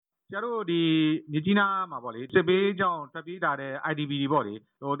ဆရာတို့ဒီမြကြီးနားမှာပေါ့လေစစ်ပေးကြောင့်ထွက်ပြေးတာတဲ့ IDP တွေပေါ့လေ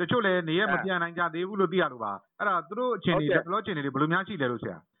တချို့လည်းနေရမပြန်နိုင်ကြသေးဘူးလို့သိရလို့ပါအဲ့ဒါသူတို့အခြေအနေဘယ်လိုအခြေအနေတွေဘယ်လိုများရှိလဲလို့ဆ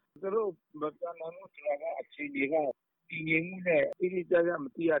ရာသူတို့မပြန်နိုင်ဘူးဆိုတာကအခြေအနေကတည်ငြိမ်မှုနဲ့အတိအကျမ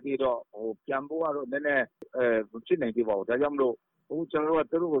သိရသေးတော့ပြန်ဖို့ကတော့နည်းနည်းမဖြစ်နိုင်သေးပါဘူးဒါကြောင့်မလို့အခုကျွန်တော်တို့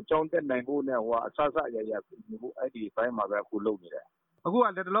ကသူတို့ကိုကြောင်းတက်နိုင်ဖို့နဲ့အဆအဆရရပြင်ဖို့အဲ့ဒီဘိုင်းမှာပဲအခုလုပ်နေတယ်အခုကလ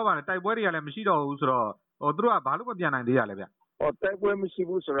က်တလောပါနဲ့တိုက်ပွဲတွေကလည်းမရှိတော့ဘူးဆိုတော့သူတို့ကဘာလို့မပြန်နိုင်သေးရလဲဗျတိုက်ပွဲမရှိ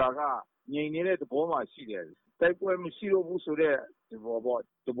ဘူးဆိုတာကငြိမ်နေတဲ့သဘောမှာရှိတယ်တိုက်ပွဲမရှိတော့ဘူးဆိုတဲ့ဒီဘောပေါ့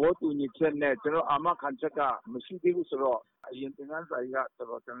သဘောတူညီချက်နဲ့ကျွန်တော်အာမခံချက်ကမရှိသေးဘူးဆိုတော့အရင်သင်္ကန်းစာကြီးကကျွန်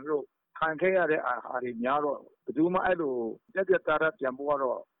တော်တို့ခံခဲ့ရတဲ့အားတွေများတော့ဘယ်သူမှအဲ့လိုတက်တာပြန်ဖို့က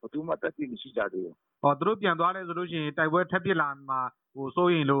တော့ဘယ်သူမှတက်သိမရှိကြသေးဘူးသူတို့ပြန်သွားလဲဆိုလို့ရှိရင်တိုက်ပွဲထပ်ဖြစ်လာမှာ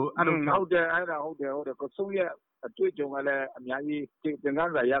စိုးရင်လို့အဲ့လိုဟုတ်တယ်အဲ့ဒါဟုတ်တယ်ကစုံရဲ့အတွေ့အကြုံကလည်းအများကြီးသင်္က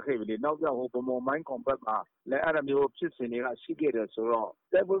န်းစာရခဲ့ပြီလေနောက်ပြဗမော်မိုင်းကွန်ဘတ်မှာလည်းအဲ့လိုမျိုးဖြစ်စဉ်တွေကရှိခဲ့တယ်ဆိုတော့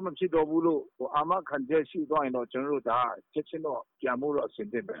တိုက်ပွဲမဖြစ်တော့ဘူးလို့အာမခံချက်ရှိသွားရင်တော့ကျွန်တော်တို့ဒါချက်ချင်းတော့ပြန်ဖို့တော့အဆင်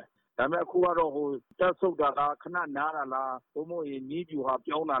သင့်ပဲဒါပေမဲ့အခုကတော့တက်ဆုပ်တာလားခဏနားတာလားဘုံမို့ရင်နီးပြူဟာ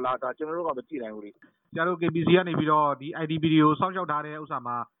ပြောင်းတာလားဒါကျွန်တော်တို့ကမသိနိုင်ဘူးလေဆရာတို့ KBC ကနေပြီးတော့ဒီ IDP တွေကိုစောင့်ရှောက်ထားတဲ့ဥစ္စာ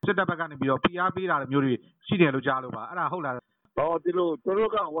မှာစစ်တပ်ဘက်ကနေပြီးတော့ဖိအားပေးတာမျိုးတွေရှိတယ်လို့ကြားလို့ပါအဲ့ဒါဟုတ်လားဒီလိုသူ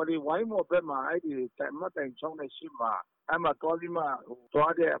တို့ကဝိုင်းမော်ဘက်မှာအဲ့ဒီမတ်တိုင်ချောင်းနဲ့ရှိမှာအဲ့မှာတော်ပြီးမှ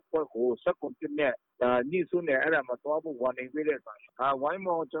သွားတဲ့အဖွဲ့ကိုစက်ကွန်တင်နဲ့ညှိစွန်းနေအဲ့ဒါမှာသွားဖို့ဝန်နေပေးတဲ့အခါဝိုင်း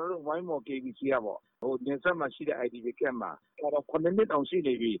မော်ကျွန်တော်တို့ဝိုင်းမော် KBC ကပေါ့နေဆက်မှာရှိတဲ့ IDP ကမှာအဲ့တော့9နှစ်တောင်ရှိ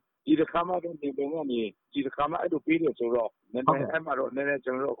နေပြီဒီတစ်ခါမှတော့နေပုံကနေဒီတစ်ခါမှအဲ့လိုပေးတယ်ဆိုတော့နည်းနည်းအဲ့မှာတော့နည်းနည်း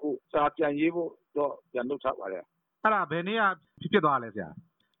ကျွန်တော်တို့အခုစာပြန်ရေးဖို့တော့ပြန်လုပ်ထားပါတယ်အဲ့ဒါဘယ်နေ့ကဖြစ်သွားလဲဆရာ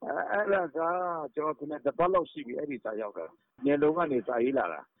အဲ့ဒါကကျွန်တော်ကတပတ်လောက်ရှိပြီအဲ့ဒီစာရောက်တာနေလုံးကနေစာရေးလာ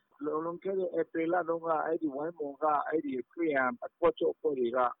တာလုံးခဲ့တဲ့ April လတုန်းကအဲ့ဒီဝိုင်းမုံကအဲ့ဒီခရီးယန်အပေါ်ချုပ်ပေါ်တွေ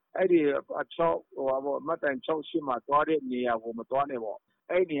ကအဲ့ဒီအချောက်မတ်တိုင်6ရှိမှသွားတဲ့နေရာကိုမသွားနဲ့ပေါ့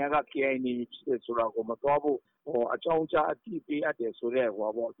အဲ့ဒီနေရာက KI နေဖြစ်တယ်ဆိုတော့ကိုမသွားဖို့အကြောင်းကြားအတိပေးအပ်တယ်ဆိုတဲ့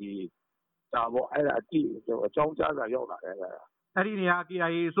ဒီဒါပေါ့အဲ့ဒါအတိအကြောင်းကြားစာရောက်လာတယ်အဲ့ဒီနေရာ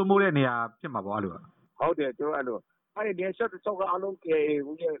KI စိုးမိုးတဲ့နေရာဖြစ်မှာပေါ့အဲ့လိုဟုတ်တယ်ကျွန်တော်အဲ့လိုအဲ့ဒီနေရာတစ်ချက်ကအလုံး KI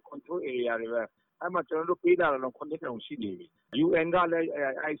ကိုရဲ့ control area တွေပဲအဲ့မှာကျွန်တော်တို့ပေးတာတော့9နှစ်တောင်ရှိနေပြီ UN ကလည်း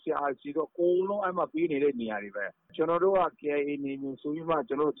ICRC တော့အကုန်လုံးအဲ့မှာပေးနေတဲ့နေရာတွေပဲကျွန်တော်တို့က KIA နေမျိုးဆိုပြီးမှ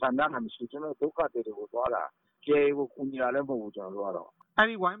ကျွန်တော်တို့ဌာနတာမရှိကျွန်တော်ဒုက္ခတွေကိုသွားတာ KIA ကိုကူညီတာလည်းမဟုတ်ဘူးကျွန်တော်တို့ကတော့အဲ့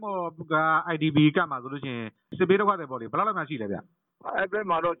ဒီဝိုင်းမော်က IDP ကမှာဆိုလို့ရှိရင်စစ်ပေးဒုက္ခတွေပေါ့လေဘယ်လောက်လောက်မှရှိလဲဗျအဲ့ဘက်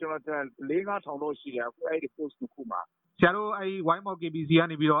မှာတော့ကျွန်တော်4-5ထောင်တော့ရှိတယ်အခုအဲ့ဒီ post တစ်ခုမှာဆရာတို့အဲ့ဝိုင်းမော် KBC က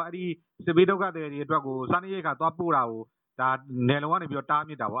နေပြီးတော့အဲ့ဒီစစ်ပေးဒုက္ခတွေအတွက်ကိုစားနပ်ရိက္ခာသွားပို့တာကိုဒါနယ်လုံးကနေပြီးတော့တား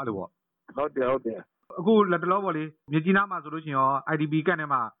မြစ်တာပေါ့အဲ့လိုပေါ့ဟုတ်တယ်အခုလက်တလောပေါ့လေမြကြီးနားမှာဆိုလို့ရှိရင်ရော IDP ကတ်ထဲ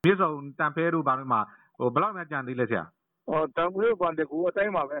မှာမြေစုံတန်ဖဲတို့ဘာလို့မှာဘယ်လောက်များကြံသေးလဲဆရာတန်ဖဲကတကူအတို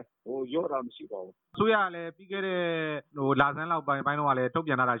င်းပါပဲရော့တာမရှိပါဘူးဆိုရလည်းပြီးခဲ့တဲ့လာဆန်းလောက်ပိုင်းတော့လည်းထုတ်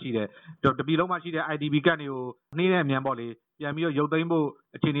ပြန်လာတာရှိတယ်တပြည်လုံးမှာရှိတဲ့ IDP ကတ်တွေကိုနှင်းတဲ့အမြန်ပေါ့လေပြန်ပြီးတော့ရုပ်သိမ်းဖို့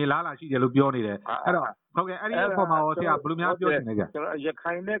အခြေအနေလားလာရှိတယ်လို့ပြောနေတယ်အဲ့တော့ဟုတ်ကဲ့အဲ့ဒီအပေါ်မှာရောဆရာဘယ်လိုများပြောချင်လဲကြာကျွန်တော်ရ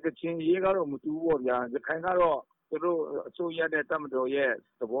ခိုင်နဲ့ကချင်ရေးကတော့မတူဘူးပေါ့ဗျာရခိုင်ကတော့သူတို့အစိုးရတဲ့တပ်မတော်ရဲ့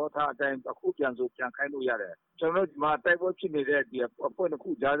သဘောထားအတိုင်းအခုပြန်ခိုင်းလို့ရတယ်ကျွန်တော်တို့ဒီမှာတိုက်ပွဲဖြစ်နေတဲ့ဒီအဖွဲ့တစ်ခု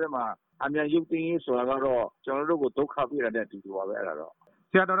ကြားထဲမှာအမြန်ရုပ်သိမ်းရေးဆိုတာကတော့ကျွန်တော်တို့ကိုဒုက္ခပေးရတဲ့အတူတူပါပဲအဲ့ဒါတော့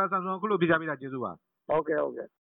ဆရာဒေါက်တာဆမ်ဆွန်အခုလိုပြပြပေးတာကျေးဇူးပါဟုတ်ကဲ့